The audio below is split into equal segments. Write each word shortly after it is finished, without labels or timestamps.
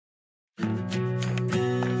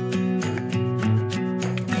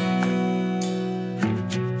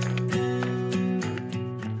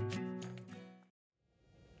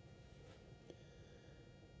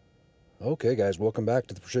Okay, guys, welcome back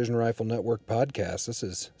to the Precision Rifle Network podcast. This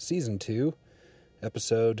is season 2,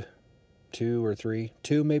 episode 2 or 3,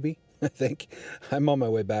 2 maybe, I think. I'm on my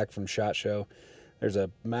way back from SHOT Show. There's a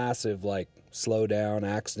massive, slowdown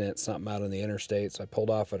accident, something out on the interstate, so I pulled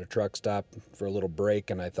off at a truck stop for a little break,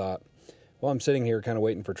 and I thought, while I'm sitting here kind of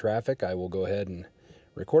waiting for traffic, I will go ahead and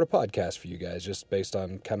record a podcast for you guys, just based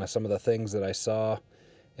on kind of some of the things that I saw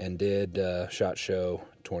and did SHOT Show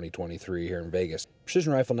 2023 here in Vegas.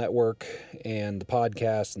 Precision Rifle Network and the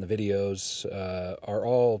podcast and the videos are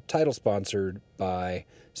all title sponsored by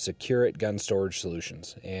Security Gun Storage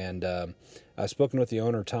Solutions. And I've spoken with the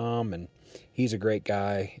owner, Tom, and he's a great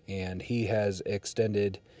guy, and he has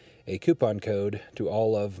extended a coupon code to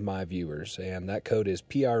all of my viewers, and that code is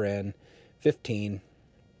PRN15.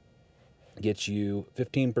 Gets you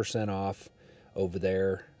 15% off over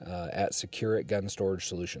there at Security Gun Storage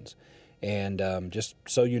Solutions. And just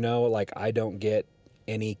so you know, I don't get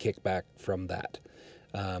any kickback from that.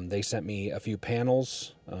 They sent me a few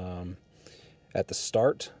panels at the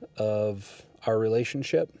start of our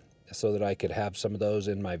relationship so that I could have some of those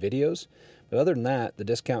in my videos. But other than that, the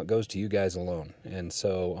discount goes to you guys alone. And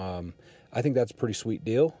so I think that's a pretty sweet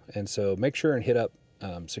deal. And so make sure and hit up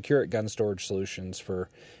Security Gun Storage Solutions for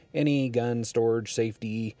any gun storage,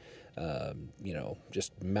 safety,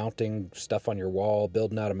 just mounting stuff on your wall,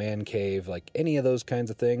 building out a man cave, any of those kinds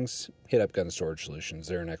of things. Hit up Gun Storage Solutions.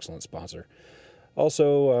 They're an excellent sponsor.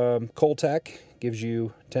 Also, Coltec gives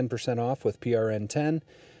you 10% off with PRN10.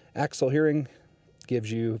 Axle Hearing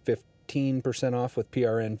gives you 15% off with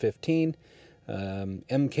PRN15.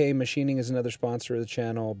 MK Machining is another sponsor of the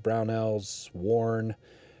channel. Brownells, Warren,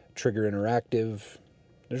 Trigger Interactive.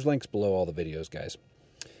 There's links below all the videos, guys.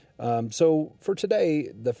 So for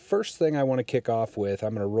today, the first thing I want to kick off with,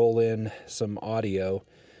 I'm going to roll in some audio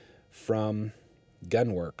from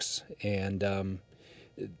Gunworks. And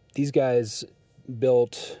these guys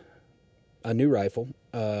built a new rifle.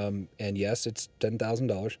 And yes, it's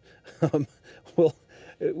 $10,000. Well,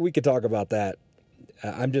 we could talk about that.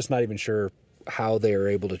 I'm just not even sure how they are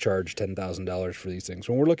able to charge $10,000 for these things.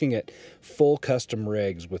 When we're looking at full custom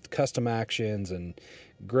rigs with custom actions and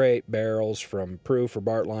great barrels from Proof or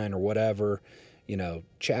Bartline or whatever,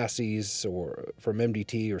 chassis or from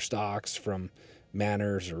MDT or stocks from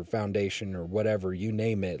Manners or Foundation or whatever, you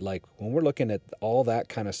name it. When we're looking at all that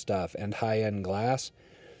kind of stuff and high-end glass,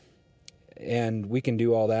 and we can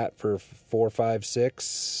do all that for $4, $5,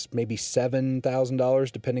 $6, maybe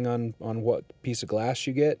 $7,000, depending on what piece of glass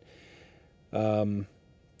you get.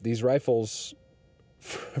 These rifles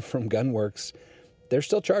from Gunworks, they're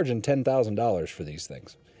still charging $10,000 for these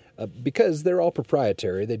things because they're all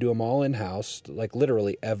proprietary. They do them all in-house.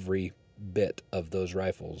 Literally every bit of those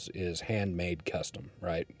rifles is handmade custom,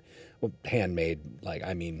 right? Well, handmade,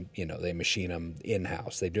 they machine them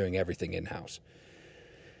in-house. They're doing everything in-house.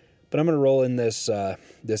 But I'm going to roll in this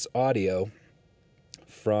audio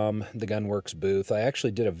from the Gunworks booth. I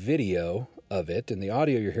actually did a video of it, and the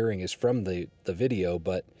audio you're hearing is from the video,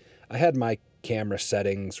 but I had my camera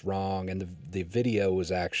settings wrong, and the video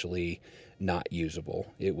was actually not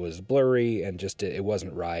usable. It was blurry and it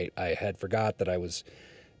wasn't right. I had forgot that I was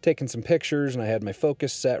taking some pictures, and I had my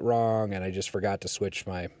focus set wrong, and I just forgot to switch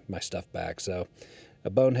my stuff back. So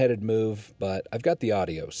a boneheaded move, but I've got the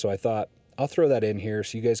audio, so I thought I'll throw that in here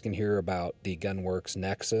so you guys can hear about the Gunworks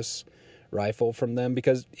Nexus rifle from them,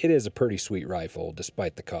 because it is a pretty sweet rifle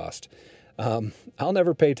despite the cost. I'll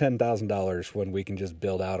never pay $10,000 when we can just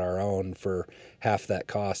build out our own for half that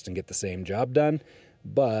cost and get the same job done,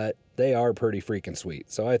 but they are pretty freaking sweet.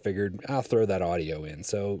 So I figured I'll throw that audio in.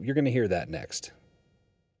 So you're going to hear that next.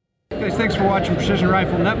 Guys, thanks for watching Precision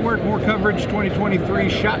Rifle Network. More coverage 2023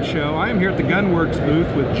 SHOT Show. I am here at the Gunworks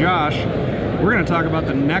booth with Josh. We're going to talk about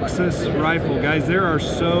the Nexus rifle. Guys, there are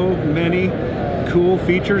so many cool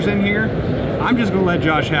features in here. I'm just going to let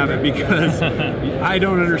Josh have it because I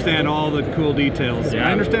don't understand all the cool details. Yeah.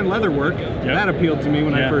 I understand leather work. Yep. That appealed to me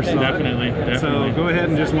when I first saw it. Definitely. So go ahead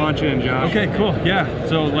and just launch in, Josh. Okay, cool. Yeah,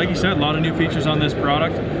 so like you said, a lot of new features on this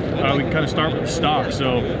product. We can kind of start with the stock.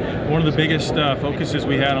 So one of the biggest focuses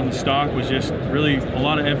we had on the stock was just really a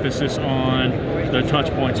lot of emphasis on the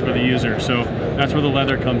touch points for the user. So that's where the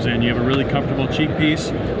leather comes in. You have a really comfortable cheek piece.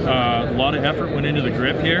 A lot of effort went into the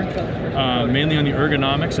grip here, mainly on the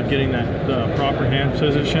ergonomics of getting the proper hand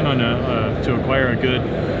position on to acquire a good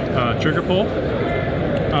trigger pull.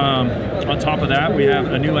 On top of that, we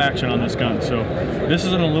have a new action on this gun. So this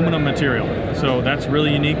is an aluminum material. So that's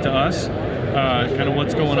really unique to us. Kind of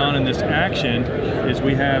what's going on in this action is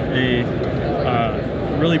we have a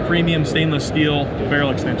really premium stainless steel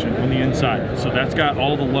barrel extension on the inside. So that's got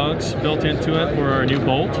all the lugs built into it for our new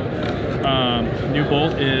bolt. New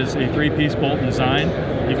bolt is a 3-piece bolt design.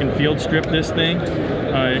 You can field strip this thing.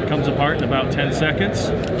 It comes apart in about 10 seconds.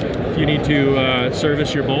 If you need to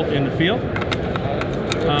service your bolt in the field.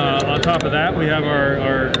 On top of that, we have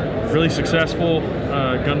our really successful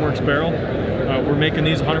Gunworks barrel. We're making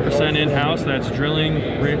these 100% in-house. That's drilling,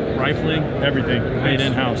 rifling, everything made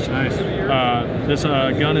in-house. Nice. This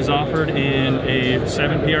gun is offered in a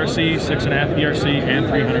 7 PRC, 6.5 PRC, and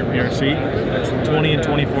 300 PRC, 20 and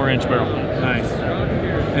 24-inch barrel. Nice.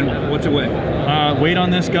 And what's it weigh? Weight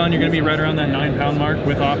on this gun, you're going to be right around that 9-pound mark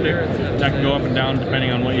with optic. That can go up and down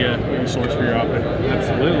depending on what you source for your optic.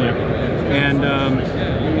 Absolutely. And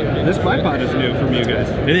this bipod is new from you guys.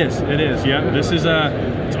 It is. Yeah. This is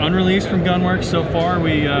it's unreleased from Gunworks so far.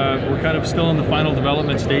 We're kind of still in the final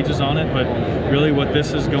development stages on it, but really what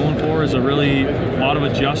this is going for is a lot of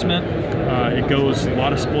adjustment. It goes a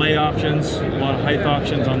lot of splay options, a lot of height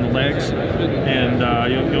options on the legs, and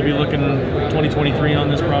you'll be looking 2023 on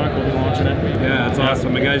this product. We'll be launching it. Yeah, that's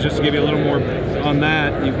awesome. And guys, just to give you a little more on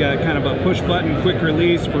that, you've got kind of a push button quick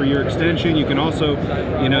release for your extension. You can also,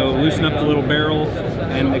 loosen up the little barrel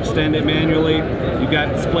and extend it manually. You've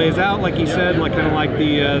got splays out, like you said, kind of like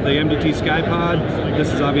the MDT SkyPod.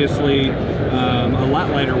 This is obviously a lot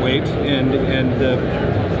lighter weight, and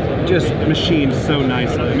the just machined so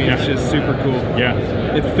nicely. I mean, it's just super cool. Yeah.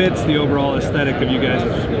 It fits the overall aesthetic of you guys'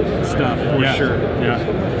 stuff for sure.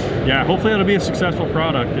 Yeah. Hopefully it'll be a successful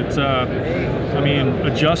product. It's,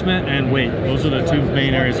 adjustment and weight. Those are the two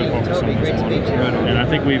main areas of focus on this one. Right on. And I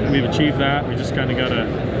think we've achieved that. We just kind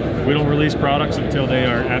of we don't release products until they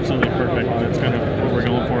are absolutely perfect. That's kind of what we're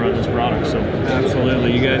going for on this product. So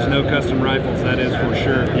absolutely. You guys know custom rifles, that is for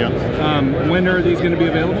sure. Yeah. When are these going to be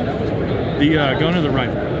available? The gun or the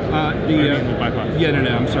rifle? The bipod. Yeah,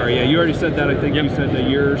 no, I'm sorry. Yeah, you already said that. I think you said a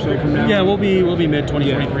year or so from now. Yeah, we'll be mid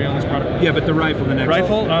 2023 on this product. Yeah, but the rifle, the next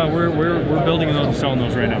rifle, we're building those and selling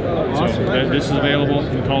those right now. Awesome. So this is available. You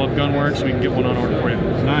can call up Gunworks. We can get one on order for you.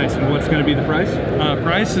 Nice. And what's going to be the price?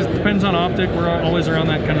 Price depends on optic. We're always around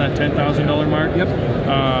that kind of that $10,000 mark. Yep.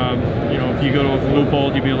 If you go to a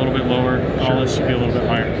Leupold, you'd be a little bit lower. Aulis, you'd be a little bit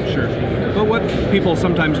higher. Sure. But what people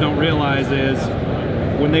sometimes don't realize is,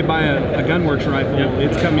 when they buy a Gunworks rifle,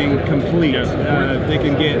 it's coming complete. They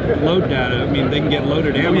can get load data. I mean, they can get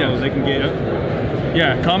loaded ammo. They can get...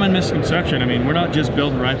 Yeah, common misconception. I mean, we're not just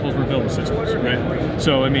building rifles, we're building systems, right?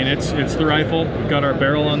 So, I mean, it's the rifle. We've got our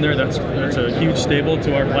barrel on there. That's a huge stable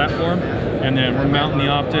to our platform. And then we're mounting the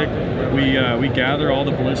optic. We gather all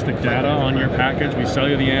the ballistic data on your package. We sell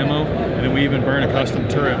you the ammo, and then we even burn a custom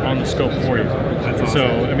turret on the scope for you. That's awesome.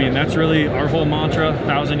 So, I mean, that's really our whole mantra,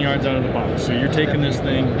 1,000 yards out of the box. So you're taking this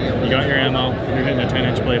thing, you got your ammo, you're hitting a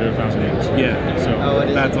 10-inch blade at 1,000 yards. Yeah. So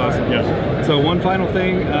that's awesome. Yeah. So one final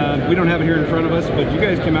thing, we don't have it here in front of us, but you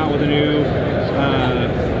guys came out with a new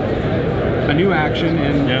action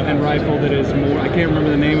and rifle that is more, I can't remember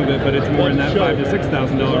the name of it, but it's more in that $5,000 to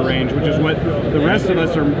 $6,000 range, which is what the rest of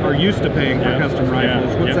us are used to paying for custom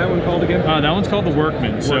rifles. What's that one called again? That one's called the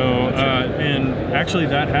Workman. So, and actually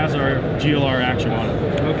that has our GLR action on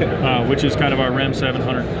it. Okay. Which is kind of our REM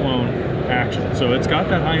 700 clone action. So it's got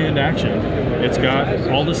that high-end action. It's got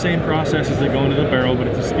all the same processes that go into the barrel, but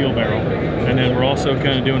it's a steel barrel. And then we're also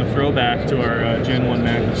kind of doing a throwback to our Gen 1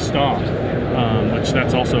 Magnus stock, which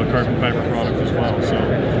that's also a carbon fiber product as well. So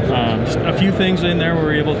just a few things in there where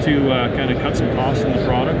we're able to kind of cut some costs in the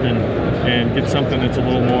product and get something that's a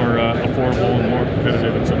little more affordable and more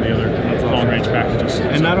competitive than some of the other long-range packages.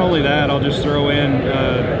 And not only that, I'll just throw in,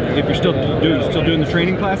 if you're still doing the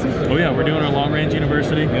training classes? Oh yeah, we're doing our long-range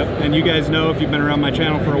university. Yep. And you guys know, if you've been around my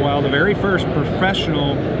channel for a while, the very first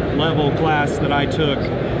professional level class that I took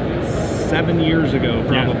 7 years ago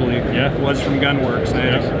probably was from Gunworks.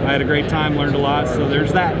 I had a great time, learned a lot, so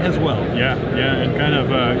there's that as well. Yeah, and kind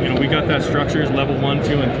of, we got that structure as level 1,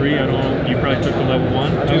 2, and 3. I don't know, you probably took the level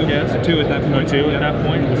 1, I would guess? 2 at that point. 2 at that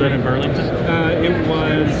point? Was that in Burlington? It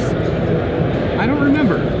was, I don't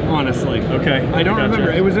remember, honestly. Okay. I don't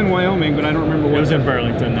remember. It was in Wyoming, but I don't remember what. It was in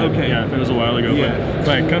Burlington. Okay. Yeah, it was a while ago. Yeah.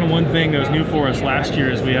 But kind of one thing that was new for us last year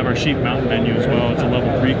is we have our Sheep Mountain venue as well. It's a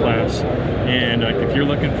level 3 class. And if you're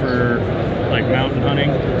looking for like mountain hunting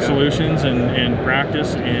solutions and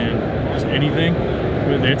practice and just anything,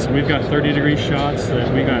 we've got 30-degree shots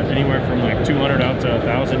that we got anywhere from like 200 out to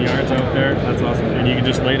 1,000 yards out there. That's awesome. And you can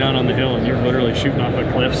just lay down on the hill and you're literally shooting off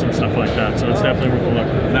of cliffs and stuff like that. So it's definitely worth a look.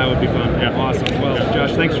 That would be fun. Yeah. Awesome. Well,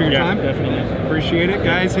 Josh, thanks for your time. Definitely. Appreciate it.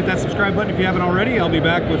 Guys, hit that subscribe button if you haven't already. I'll be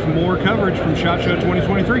back with more coverage from SHOT Show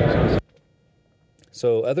 2023.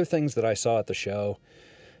 So other things that I saw at the show,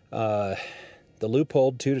 the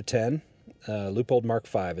Leupold 2-10, Leupold Mark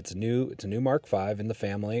V. It's a new Mark V in the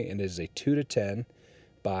family, and it is a 2-10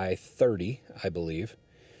 by 30, I believe,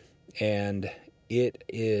 and it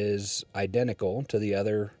is identical to the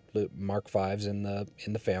other Mark V's in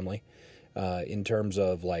the family. In terms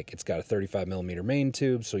of, like, it's got a 35 millimeter main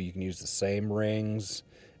tube, so you can use the same rings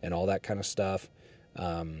and all that kind of stuff.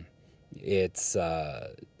 It's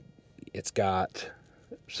got,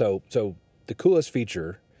 so the coolest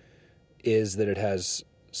feature is that it has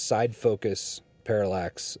side focus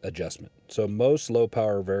parallax adjustment. So most low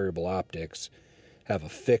power variable optics have a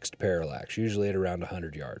fixed parallax, usually at around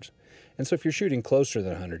 100 yards. And so if you're shooting closer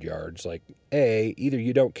than 100 yards, like, either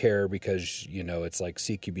you don't care because, it's like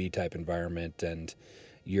CQB type environment and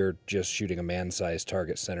you're just shooting a man-sized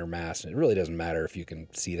target center mass, and it really doesn't matter if you can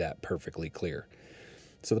see that perfectly clear.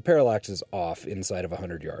 So the parallax is off inside of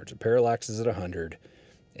 100 yards. The parallax is at 100,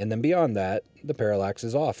 and then beyond that, the parallax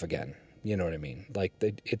is off again. You know what I mean? Like,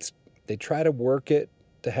 they try to work it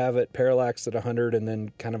to have it parallax at 100 and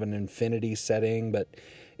then kind of an infinity setting, but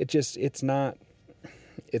it's not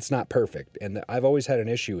perfect, and I've always had an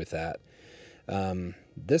issue with that.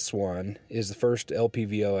 This one is the first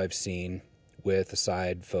LPVO I've seen with a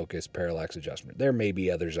side focus parallax adjustment. There may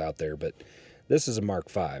be others out there, but this is a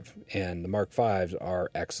Mark V, and the Mark Vs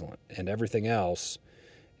are excellent. And everything else,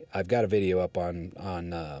 I've got a video up on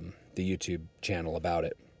the YouTube channel about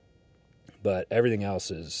it, but everything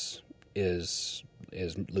else is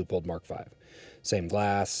Leupold Mark V. Same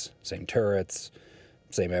glass, same turrets,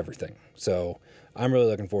 same everything. So I'm really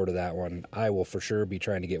looking forward to that one. I will for sure be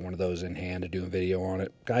trying to get one of those in hand to do a video on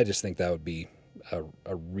it. I just think that would be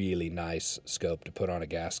a really nice scope to put on a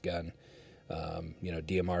gas gun,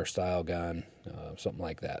 DMR style gun, something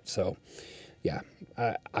like that. So yeah,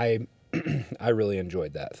 I really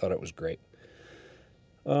enjoyed that. Thought it was great.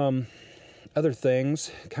 Other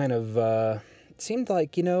things kind of, it seemed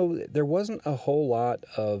like, there wasn't a whole lot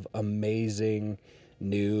of amazing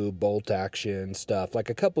new bolt action stuff. Like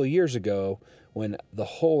a couple of years ago, when the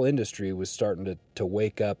whole industry was starting to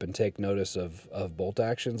wake up and take notice of bolt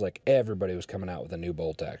actions, like everybody was coming out with a new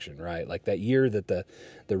bolt action, right? Like that year that the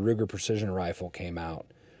Ruger Precision Rifle came out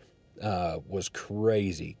was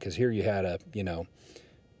crazy, because here you had a $1,200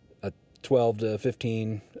 to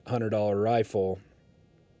 $1,500 rifle,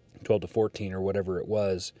 12 to 14 or whatever it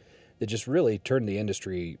was, that just really turned the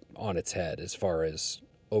industry on its head as far as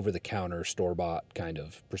over-the-counter, store-bought kind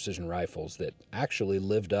of precision rifles that actually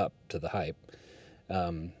lived up to the hype.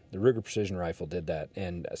 The Ruger Precision Rifle did that,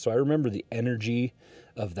 and so I remember the energy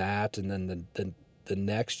of that. And then the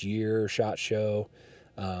next year, SHOT Show,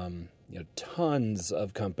 tons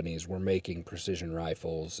of companies were making precision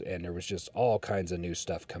rifles, and there was just all kinds of new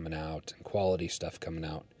stuff coming out and quality stuff coming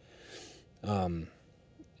out.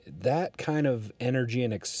 That kind of energy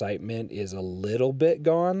and excitement is a little bit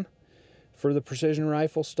gone for the precision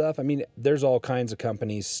rifle stuff. I mean, there's all kinds of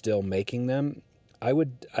companies still making them. I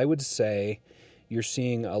would say you're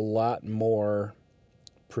seeing a lot more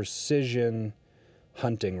precision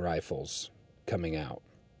hunting rifles coming out.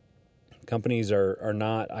 Companies are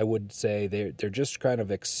not, I would say they're just kind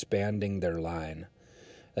of expanding their line.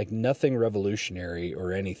 Like nothing revolutionary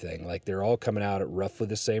or anything. Like they're all coming out at roughly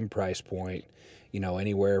the same price point,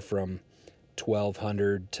 anywhere from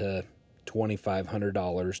 $1,200 to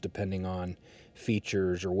 $2,500 depending on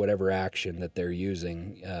features or whatever action that they're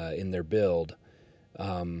using in their build,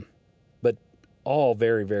 but all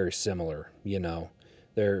very, very similar.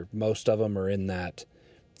 Most of them are in that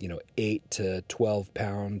 8 to 12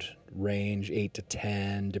 pound range, 8 to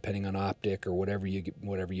 10 depending on optic or whatever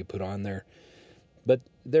you put on there. But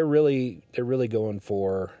they're really going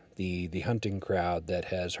for the hunting crowd that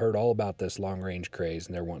has heard all about this long range craze,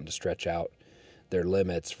 and they're wanting to stretch out their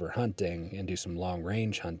limits for hunting and do some long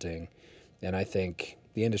range hunting. And I think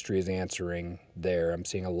the industry is answering there.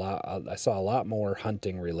 I saw a lot more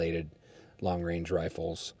hunting related long range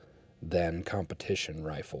rifles than competition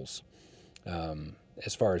rifles.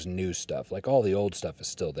 As far as new stuff, like all the old stuff is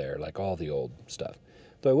still there, like all the old stuff.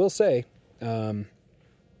 But I will say, I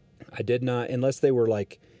did not, unless they were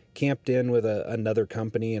like camped in with another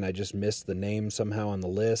company and I just missed the name somehow on the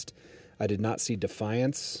list, I did not see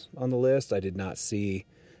Defiance on the list. I did not see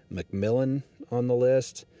Macmillan on the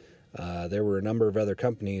list. There were a number of other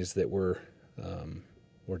companies that were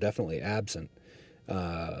definitely absent.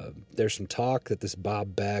 There's some talk that this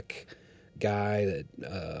Bob Beck guy that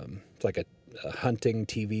it's like a hunting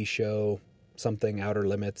TV show, something Outer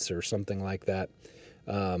Limits or something like that,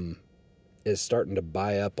 is starting to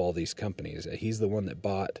buy up all these companies. He's the one that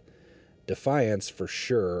bought Defiance for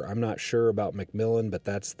sure. I'm not sure about Macmillan, but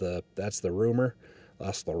that's the rumor.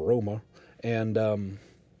 That's the rumor. And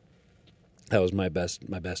that was my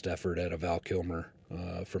best effort at a Val Kilmer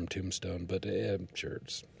from Tombstone. But I'm sure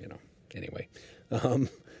it's anyway. I'm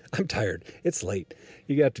tired. It's late.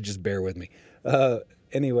 You got to just bear with me.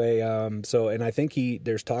 Anyway, and I think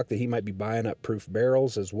there's talk that he might be buying up Proof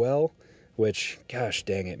barrels as well, which, gosh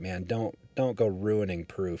dang it, man, don't go ruining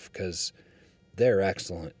Proof, because they're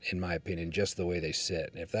excellent, in my opinion, just the way they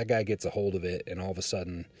sit. If that guy gets a hold of it and all of a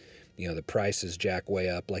sudden, the prices jack way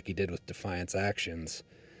up like he did with Defiance Actions,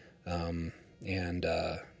 if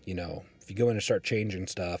you go in and start changing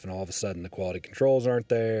stuff and all of a sudden the quality controls aren't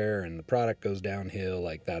there and the product goes downhill,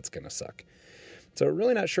 like, that's going to suck. So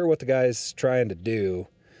really not sure what the guy's trying to do.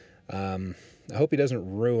 I hope he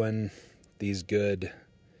doesn't ruin these good,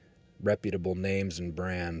 reputable names and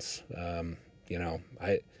brands. I'm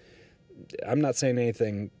not saying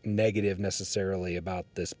anything negative necessarily about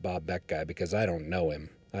this Bob Beck guy, because I don't know him.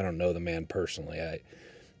 I don't know the man personally.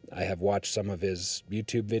 I have watched some of his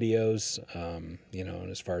YouTube videos, and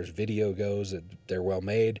as far as video goes, they're well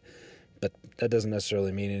made, but that doesn't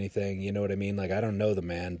necessarily mean anything. You know what I mean? Like, I don't know the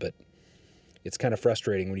man, but it's kind of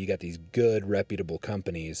frustrating when you got these good, reputable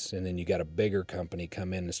companies, and then you got a bigger company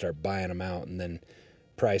come in and start buying them out, and then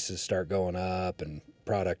prices start going up, and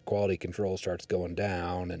product quality control starts going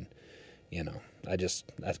down, and,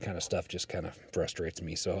 that kind of stuff just kind of frustrates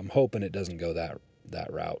me. So I'm hoping it doesn't go that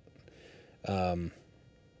route.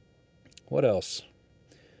 What else?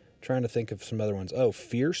 Trying to think of some other ones. Oh,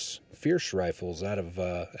 Fierce rifles out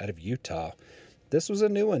of Utah. This was a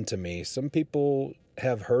new one to me. Some people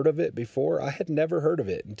have heard of it before. I had never heard of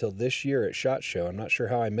it until this year at SHOT Show. I'm not sure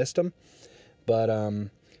how I missed them, but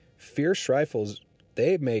Fierce Rifles,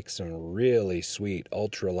 they make some really sweet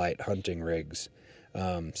ultralight hunting rigs.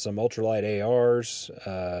 Some ultralight ARs,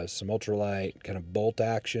 some ultralight kind of bolt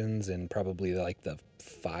actions, and probably like the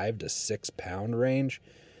 5 to 6 pound range.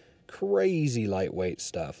 Crazy lightweight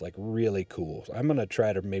stuff, like really cool. I'm going to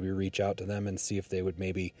try to maybe reach out to them and see if they would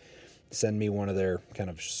maybe send me one of their kind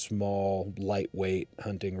of small, lightweight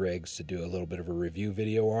hunting rigs to do a little bit of a review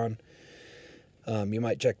video on. You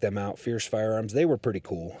might check them out, Fierce Firearms. They were pretty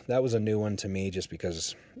cool. That was a new one to me just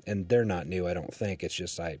because, and they're not new, I don't think. It's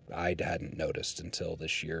just I hadn't noticed until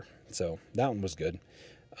this year. So that one was good.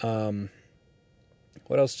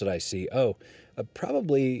 What else did I see? Oh,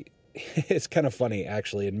 probably, it's kind of funny,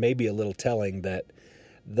 actually, and maybe a little telling that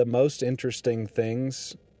the most interesting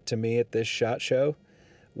things to me at this SHOT Show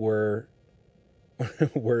were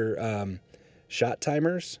shot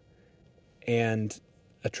timers and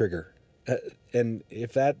a trigger. And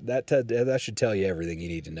if that should tell you everything you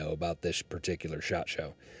need to know about this particular SHOT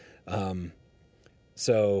Show.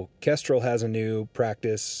 So Kestrel has a new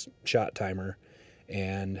practice shot timer,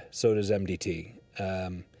 and so does MDT.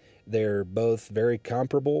 They're both very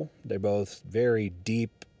comparable. They're both very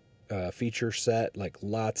deep feature set, like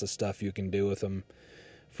lots of stuff you can do with them,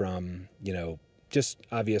 from, just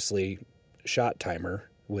obviously shot timer,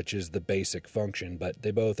 which is the basic function, but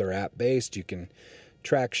they both are app based. You can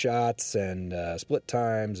track shots and split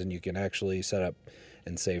times, and you can actually set up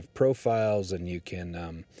and save profiles, and you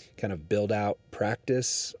can kind of build out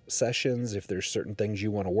practice sessions if there's certain things you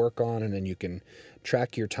want to work on, and then you can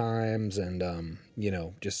track your times and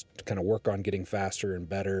just kind of work on getting faster and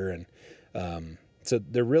better. And so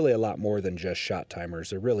they're really a lot more than just shot timers.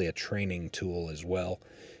 They're really a training tool as well.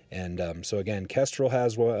 And so again, Kestrel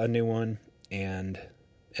has a new one, and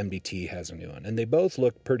MDT has a new one, and they both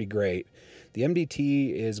look pretty great. The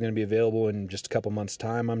MDT is going to be available in just a couple months'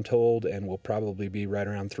 time, I'm told, and will probably be right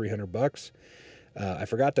around $300. I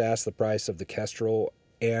forgot to ask the price of the Kestrel,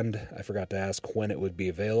 and I forgot to ask when it would be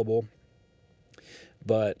available.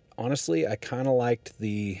 But honestly, I kind of liked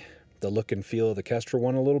the look and feel of the Kestrel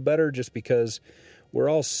one a little better, just because we're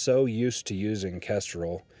all so used to using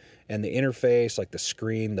Kestrel, and the interface, like the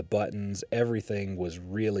screen, the buttons, everything was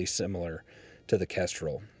really similar to the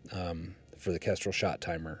Kestrel, for the Kestrel shot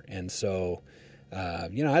timer. And so,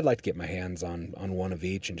 I'd like to get my hands on one of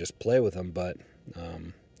each and just play with them, but,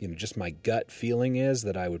 just my gut feeling is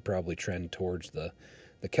that I would probably trend towards the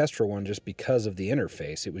Kestrel one, just because of the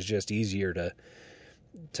interface. It was just easier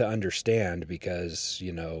to understand, because,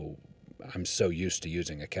 I'm so used to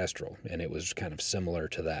using a Kestrel, and it was kind of similar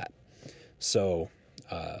to that. So,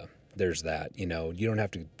 there's that. You don't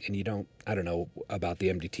have to, and I don't know about the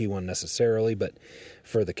MDT one necessarily, but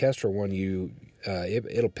for the Kestrel one,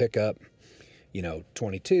 it'll pick up,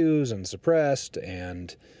 22s and suppressed,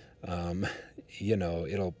 and,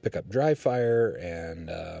 it'll pick up dry fire and,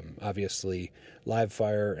 obviously live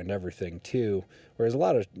fire and everything too. Whereas a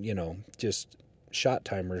lot of, just shot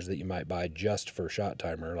timers that you might buy just for shot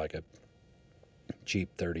timer, like a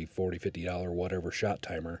cheap $30, $40, $50, whatever shot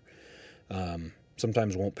timer,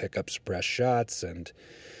 sometimes won't pick up suppressed shots, and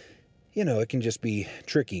it can just be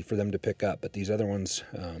tricky for them to pick up. But these other ones,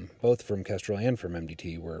 both from Kestrel and from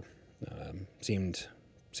MDT, were seemed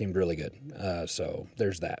really good. So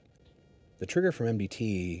there's that. The trigger from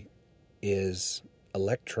MDT is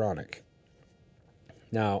electronic.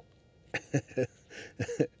 Now,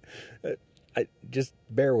 I just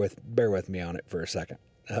bear with me on it for a second,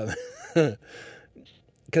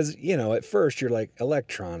 because at first you're like,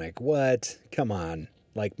 electronic, what? Come on.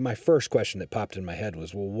 Like, my first question that popped in my head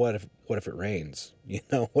was, well, what if it rains?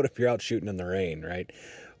 What if you're out shooting in the rain, right?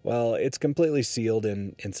 Well, it's completely sealed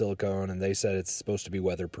in silicone, and they said it's supposed to be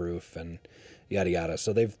weatherproof and yada yada.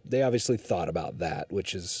 So they obviously thought about that,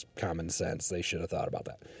 which is common sense. They should have thought about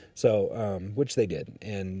that. So, which they did,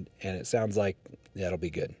 and it sounds like that'll be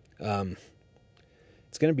good.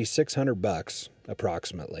 It's going to be $600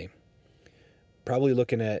 approximately. Probably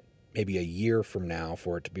looking at maybe a year from now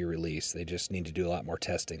for it to be released. They just need to do a lot more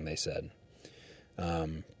testing, they said.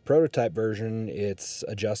 Prototype version, it's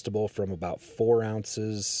adjustable from about 4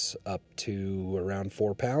 ounces up to around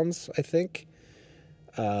 4 pounds, I think.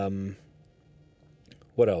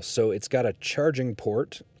 What else? So it's got a charging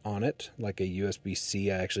port on it, like a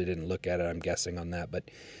USB-C. I actually didn't look at it. I'm guessing on that.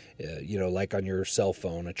 But, like on your cell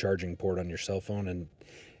phone, a charging port on your cell phone. And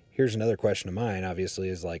here's another question of mine, obviously,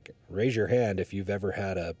 is like, raise your hand if you've ever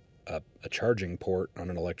had a charging port on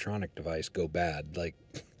an electronic device go bad. Like,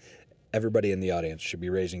 everybody in the audience should be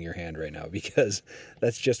raising your hand right now, because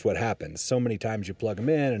that's just what happens. So many times you plug them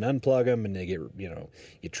in and unplug them, and they get,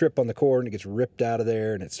 you trip on the cord and it gets ripped out of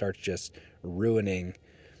there, and it starts just ruining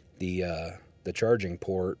the charging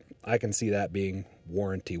port. I can see that being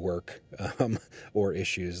warranty work, or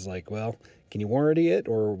issues like, well, can you warranty it,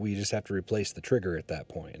 or we just have to replace the trigger at that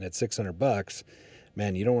point? And at $600,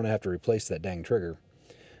 man, you don't want to have to replace that dang trigger.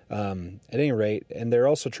 At any rate, and they're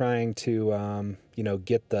also trying to,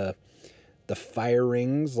 get the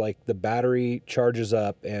firings, like the battery charges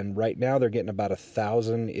up, and right now they're getting about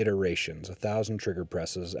 1,000 iterations, 1,000 trigger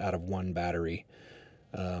presses out of one battery,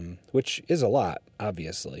 which is a lot,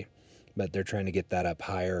 obviously, but they're trying to get that up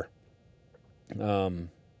higher.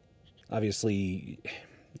 Obviously,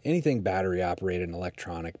 anything battery operated and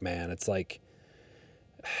electronic, man, it's like,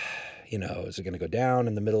 is it going to go down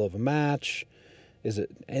in the middle of a match? Is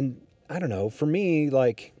it? And I don't know, for me,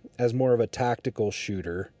 like, as more of a tactical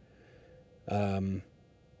shooter, I'm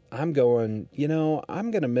going,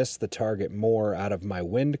 I'm going to miss the target more out of my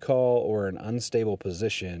wind call or an unstable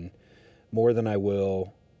position more than I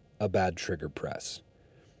will a bad trigger press.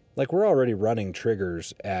 Like, we're already running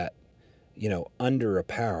triggers at, under a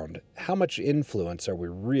pound. How much influence are we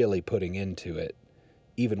really putting into it,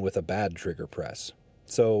 even with a bad trigger press?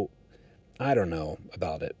 So, I don't know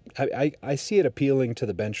about it. I see it appealing to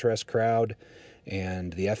the bench rest crowd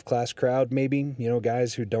and the F-class crowd, maybe,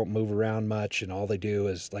 guys who don't move around much, and all they do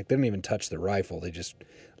is, like, they don't even touch the rifle. They just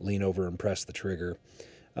lean over and press the trigger.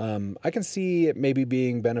 I can see it maybe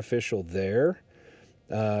being beneficial there,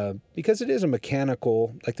 because it is a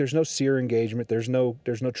mechanical, like, there's no sear engagement, there's no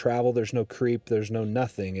travel, there's no creep, there's no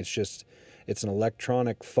nothing. It's an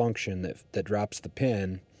electronic function that drops the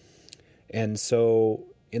pin. And so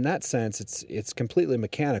in that sense, it's completely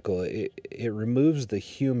mechanical. It removes the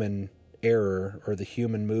human error or the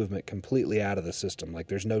human movement completely out of the system. Like,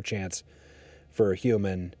 there's no chance for a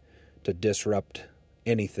human to disrupt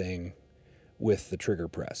anything with the trigger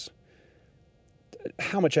press.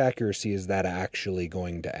 How much accuracy is that actually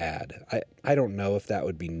going to add? I don't know if that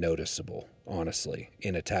would be noticeable, honestly,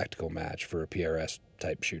 in a tactical match for a PRS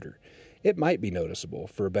type shooter. It might be noticeable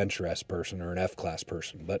for a bench rest person or an F-class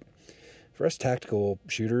person, but for us tactical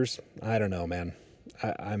shooters, I don't know, man.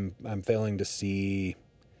 I'm failing to see.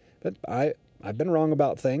 But I've been wrong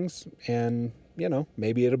about things, and,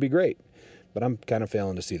 maybe it'll be great. But I'm kind of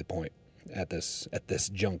failing to see the point at this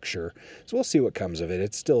juncture. So we'll see what comes of it.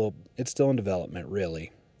 It's still in development,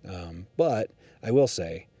 really. But I will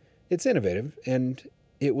say it's innovative, and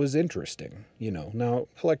it was interesting. Now,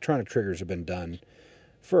 electronic triggers have been done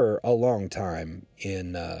for a long time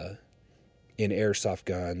in airsoft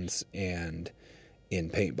guns and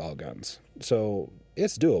in paintball guns. So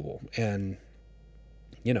it's doable, and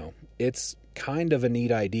it's kind of a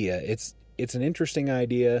neat idea. It's an interesting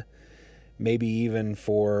idea, maybe even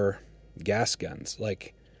for gas guns.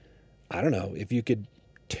 Like, I don't know, if you could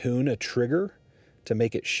tune a trigger to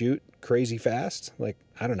make it shoot crazy fast, like,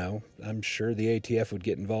 I don't know, I'm sure the ATF would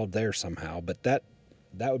get involved there somehow, but that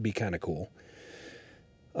would be kind of cool.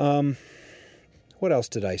 What else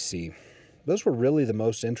did I see? Those were really the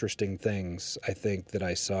most interesting things, I think, that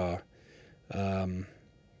I saw. I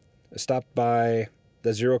stopped by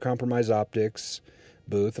the Zero Compromise Optics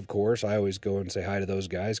booth, of course. I always go and say hi to those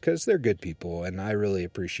guys because they're good people, and I really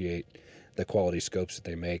appreciate the quality scopes that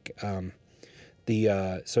they make.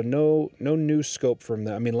 So no new scope from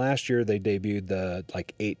them. I mean, last year they debuted the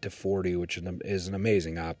 8-40, which is an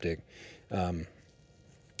amazing optic.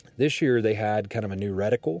 This year they had kind of a new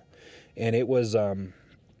reticle, and it was no,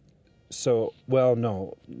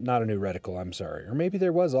 not a new reticle. I'm sorry, or maybe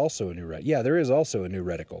there was also a new reticle. Yeah, there is also a new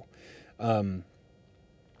reticle,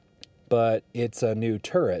 but it's a new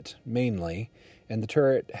turret mainly, and the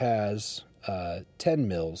turret has 10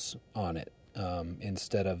 mils on it.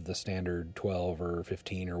 Instead of the standard 12 or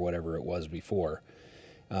 15 or whatever it was before.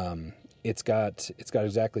 It's got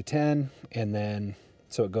exactly 10, and then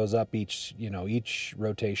so it goes up each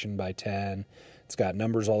rotation by 10. It's got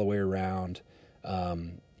numbers all the way around.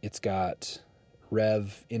 It's got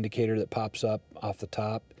rev indicator that pops up off the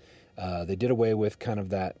top. They did away with kind of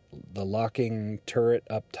the locking turret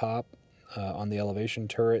up top on the elevation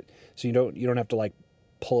turret, so you don't have to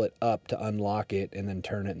pull it up to unlock it and then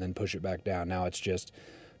turn it and then push it back down. Now it's just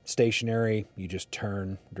stationary. You just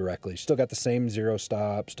turn directly. Still got the same zero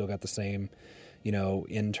stop, still got the same,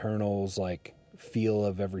 internals, feel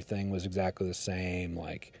of everything was exactly the same.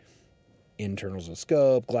 Internals of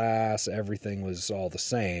scope, glass, everything was all the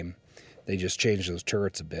same. They just changed those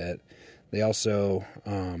turrets a bit. They also,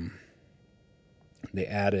 they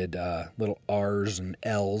added little R's and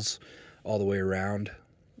L's all the way around.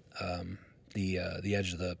 The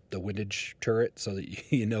edge of the windage turret, so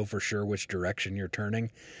that you know for sure which direction you're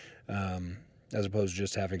turning, as opposed to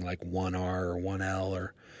just having one R or one L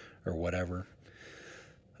or whatever.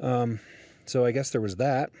 So I guess there was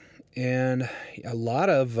that, and a lot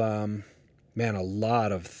of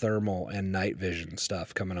thermal and night vision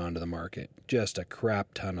stuff coming onto the market. Just a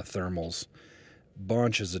crap ton of thermals,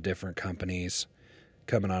 bunches of different companies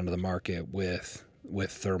coming onto the market with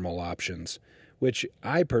thermal options, which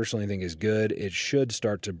I personally think is good. It should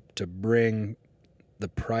start to bring the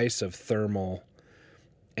price of thermal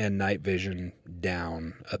and night vision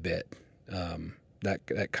down a bit.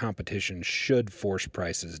 That competition should force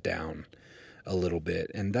prices down a little bit,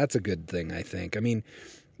 and that's a good thing, I think. I mean,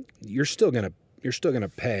 you're still gonna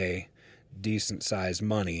pay decent sized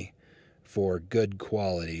money for good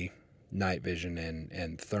quality night vision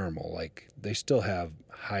and thermal. They still have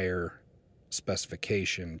higher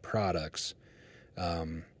specification products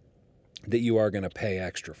that you are going to pay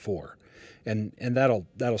extra for, and that'll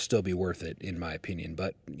still be worth it in my opinion.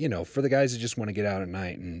 But for the guys that just want to get out at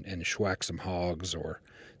night and schwack some hogs or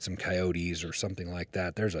some coyotes or something like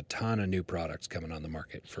that, there's a ton of new products coming on the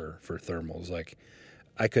market for thermals.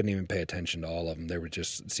 I couldn't even pay attention to all of them. It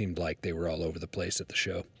seemed like they were all over the place at the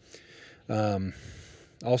show.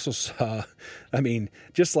 Also saw,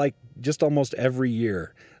 just almost every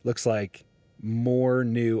year, looks like more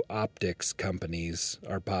new optics companies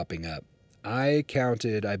are popping up. I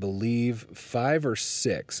counted, I believe, 5 or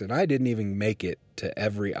 6, and I didn't even make it to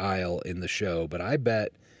every aisle in the show, but I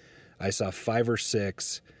bet I saw 5 or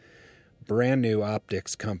 6 brand new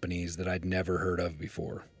optics companies that I'd never heard of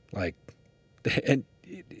before. And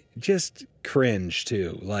just cringe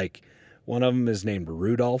too. One of them is named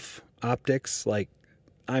Rudolph Optics.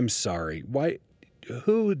 I'm sorry. Why?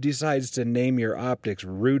 Who decides to name your optics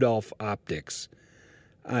Rudolph Optics?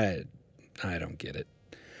 I don't get it.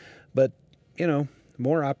 But,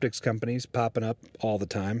 more optics companies popping up all the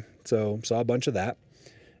time. So saw a bunch of that.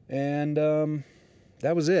 And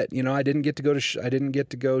that was it. I didn't get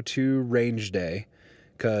to go to Range Day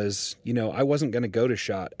because, I wasn't going to go to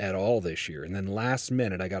SHOT at all this year. And then last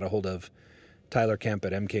minute I got a hold of Tyler Kemp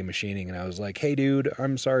at MK Machining, and I was like, hey dude,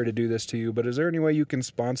 I'm sorry to do this to you, but is there any way you can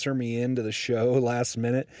sponsor me into the show last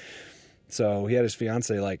minute? So he had his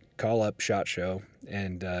fiance call up SHOT Show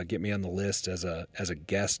and get me on the list as a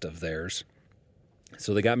guest of theirs.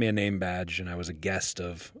 So they got me a name badge, and I was a guest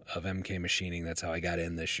of MK Machining. That's how I got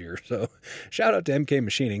in this year. So shout out to MK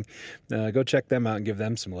Machining. Go check them out and give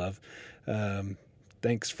them some love.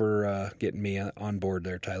 Thanks for getting me on board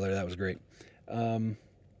there, Tyler. That was great.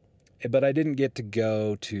 But I didn't get to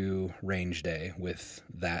go to Range Day with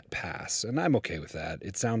that pass, and I'm okay with that.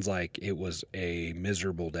 It sounds like it was a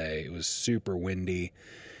miserable day. It was super windy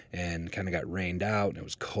and kind of got rained out, and it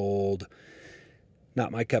was cold.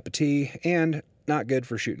 Not my cup of tea, and not good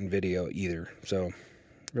for shooting video either. So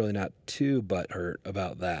really not too butthurt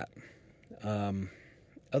about that.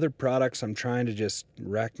 Other products I'm trying to just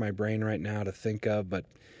rack my brain right now to think of, but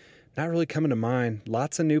not really coming to mind.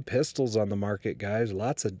 Lots of new pistols on the market, guys.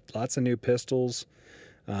 Lots of new pistols.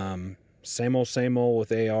 Same old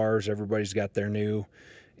with ARs. Everybody's got their new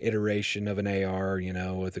iteration of an AR,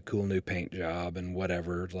 with a cool new paint job and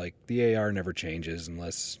whatever. The AR never changes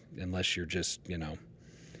unless you're just,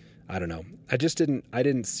 I don't know. I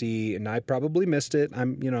didn't see, and I probably missed it.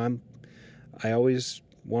 I always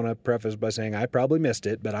want to preface by saying I probably missed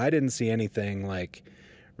it, but I didn't see anything like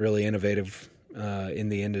really innovative in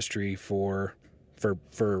the industry for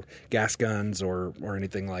gas guns or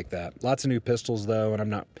anything like that. Lots of new pistols though, and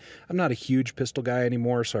I'm not a huge pistol guy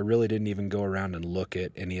anymore, so I really didn't even go around and look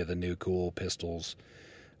at any of the new cool pistols.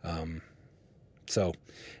 So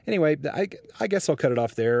anyway, I guess I'll cut it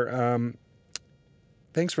off there.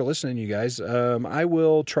 Thanks for listening, you guys. I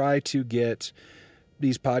will try to get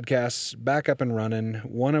these podcasts back up and running,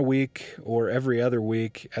 one a week or every other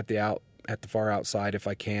week at the far outside if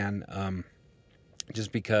I can.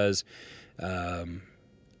 Just because, I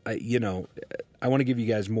want to give you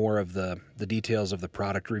guys more of the details of the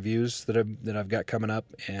product reviews that I've got coming up,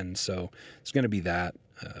 and so it's going to be that.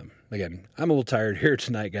 Again, I'm a little tired here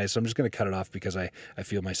tonight, guys, so I'm just going to cut it off because I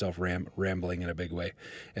feel myself rambling in a big way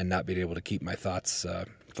and not being able to keep my thoughts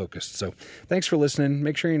focused. So thanks for listening.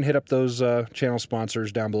 Make sure you hit up those channel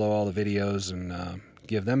sponsors down below all the videos and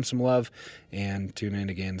give them some love, and tune in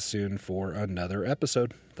again soon for another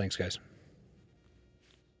episode. Thanks, guys.